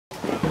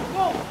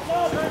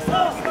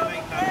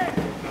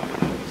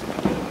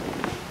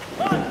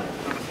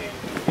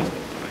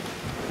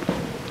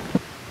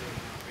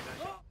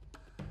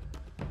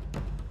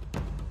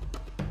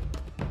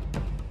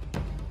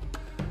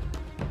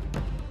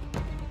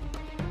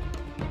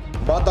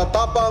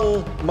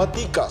Matatapang,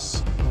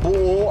 matikas,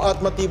 buo at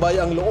matibay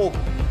ang loob.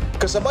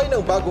 Kasabay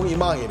ng bagong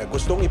imahe na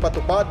gustong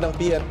ipatupad ng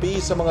PNP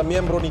sa mga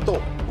miyembro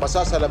nito,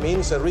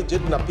 masasalamin sa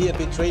rigid na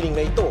PNP training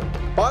na ito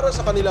para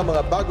sa kanilang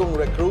mga bagong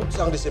recruits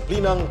ang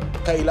disiplinang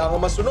kailangang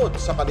masunod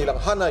sa kanilang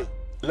hanay.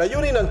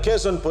 Layunin ng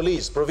Quezon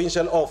Police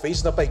Provincial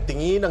Office na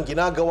paigtingin ang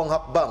ginagawang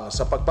hakbang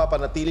sa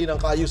pagpapanatili ng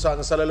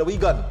kaayusan sa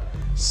lalawigan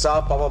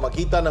sa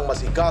pamamagitan ng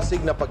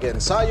masigasig na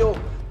pag-ensayo,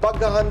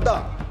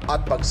 paghahanda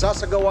at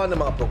pagsasagawa ng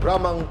mga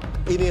programang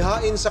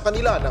inihain sa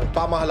kanila ng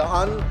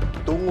pamahalaan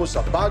tungo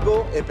sa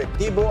bago,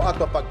 epektibo at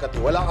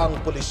mapagkatiwalaang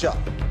pulisya.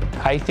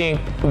 I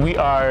think we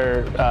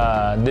are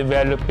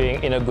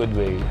developing in a good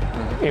way,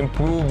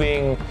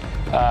 improving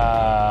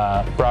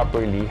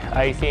properly.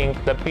 I think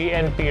the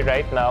PNP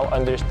right now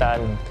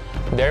understand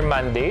their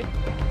mandate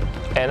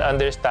and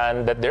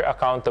understand that they're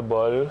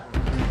accountable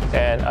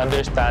and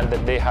understand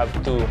that they have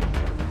to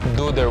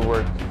do their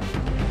work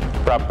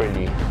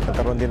properly.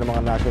 Nagkaroon din ng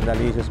mga national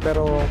issues,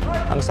 pero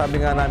ang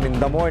sabi nga namin,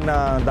 the more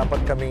na dapat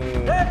kaming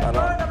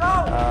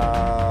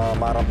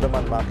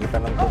maramdaman, makita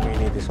ng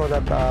community so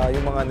that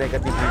yung mga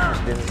negative issues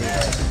din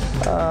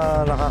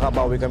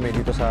nakakabawi kami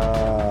dito sa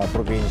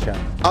probinsya.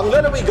 Ang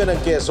lalawigan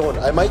ng Quezon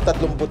ay may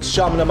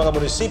 39 na mga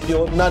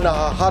munisipyo na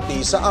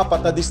nahahati sa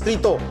 4 na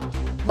distrito.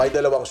 May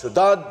 2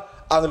 syudad,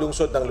 ang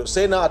lungsod ng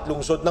Lucena at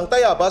lungsod ng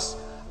Tayabas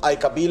ay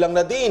kabilang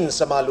na din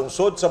sa mga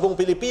lungsod sa buong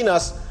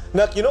Pilipinas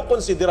na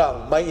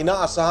kinukonsiderang may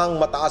inaasahang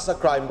mataas na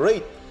crime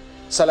rate.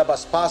 Sa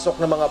labas-pasok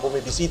ng mga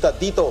bumibisita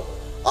dito,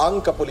 ang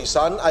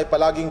kapulisan ay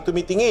palaging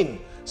tumitingin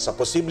sa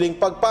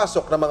posibleng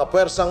pagpasok ng mga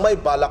puwersang may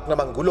balak na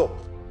manggulo.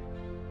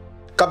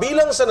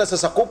 Kabilang sa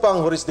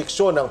nasasakupang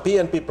jurisdiksyon ng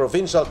PNP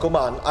Provincial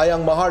Command ay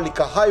ang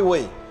Maharlika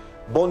Highway,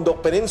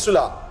 Bondok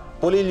Peninsula,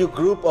 Polillo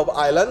Group of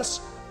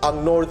Islands,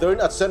 ang Northern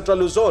at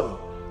Central Luzon,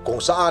 kung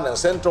saan ang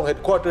sentrong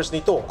headquarters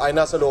nito ay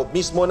nasa loob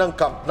mismo ng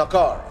Camp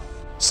Nakar.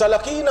 Sa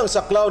laki ng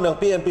saklaw ng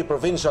PNP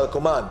Provincial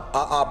Command,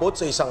 aabot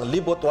sa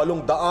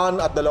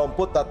 1,823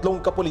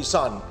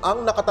 kapulisan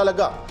ang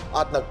nakatalaga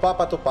at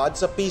nagpapatupad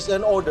sa peace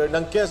and order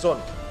ng Quezon.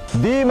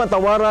 Di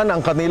matawaran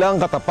ang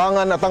kanilang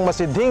katapangan at ang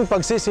masidhing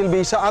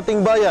pagsisilbi sa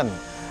ating bayan.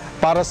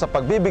 Para sa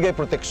pagbibigay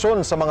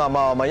proteksyon sa mga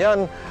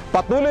mamamayan,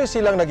 patuloy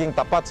silang naging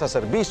tapat sa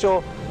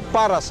serbisyo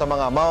para sa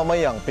mga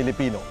mamamayang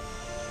Pilipino.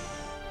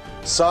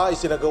 Sa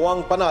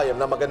isinagawang panayam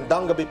na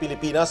Magandang Gabi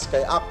Pilipinas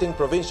kay Acting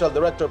Provincial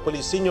Director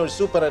Police Senior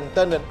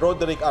Superintendent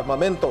Roderick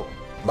Armamento,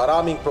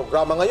 maraming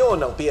programa ngayon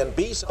ng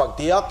PNP sa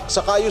pagtiyak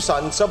sa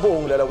kaayusan sa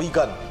buong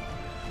lalawigan.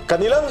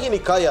 Kanilang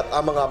hinikayat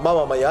ang mga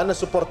mamamayan na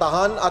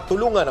suportahan at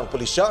tulungan ng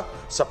pulisya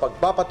sa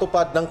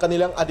pagpapatupad ng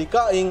kanilang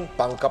adikaing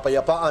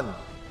pangkapayapaan.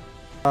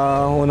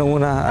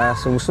 Unang-una,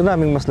 gusto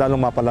namin mas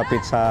lalong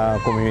mapalapit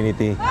sa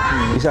community.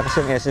 Isa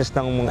kasi ang essence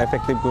ng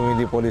effective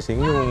community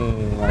policing,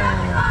 yung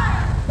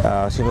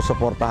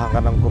sinusuportahan ka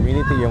ng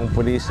community, yung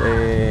police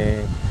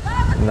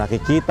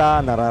nakikita,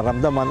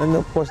 nararamdaman, and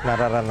of course,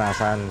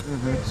 nararanasan.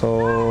 So,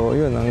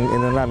 yun,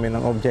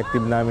 ang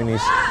objective namin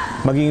is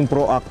maging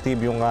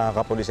proactive yung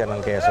kapulisan ng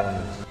Quezon.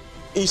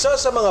 Isa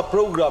sa mga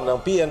program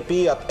ng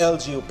PNP at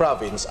LGU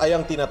Province ay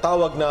ang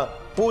tinatawag na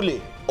PULI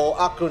o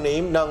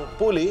acronym ng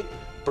PULI,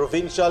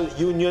 Provincial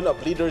Union of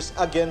Leaders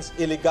Against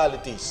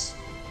Illegalities.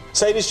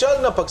 Sa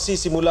inisyal na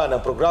pagsisimula ng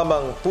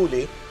programang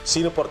PULI,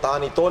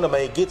 sinuportahan ito na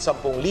mahigit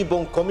 10,000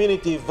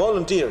 community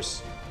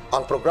volunteers.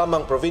 Ang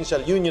programang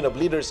Provincial Union of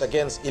Leaders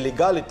Against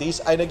Illegalities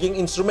ay naging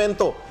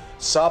instrumento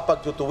sa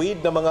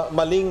pagtutuwid ng mga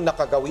maling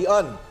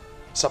nakagawian,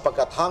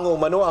 sapagkat hango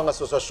umano ang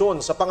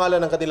asosasyon sa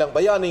pangalan ng kanilang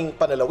bayaning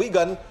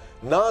panalawigan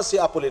na si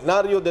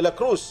Apolinario de la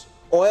Cruz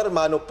o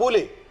Hermano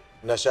Puli,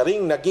 na siya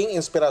ring naging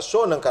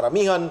inspirasyon ng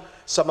karamihan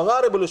sa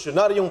mga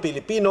revolusyonaryong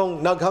Pilipinong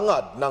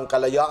naghangad ng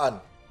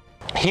kalayaan.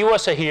 He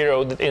was a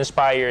hero that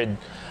inspired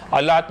a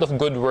lot of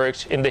good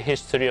works in the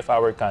history of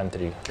our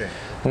country. Okay.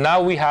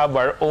 Now we have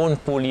our own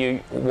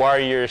Puli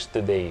warriors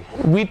today.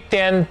 We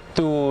tend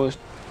to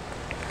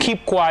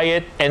keep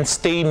quiet and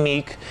stay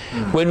meek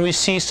when we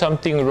see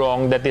something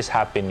wrong that is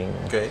happening.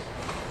 Okay.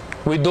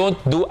 We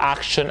don't do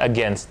action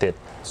against it.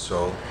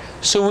 So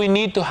we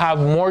need to have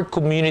more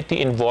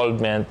community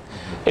involvement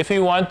if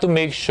we want to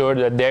make sure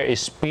that there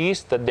is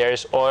peace, that there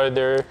is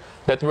order,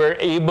 that we're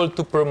able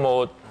to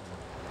promote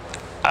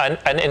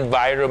an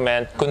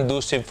environment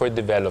conducive for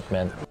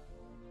development.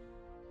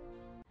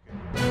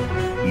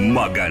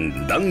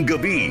 Magandang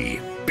Gabi,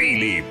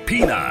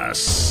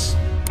 Pilipinas!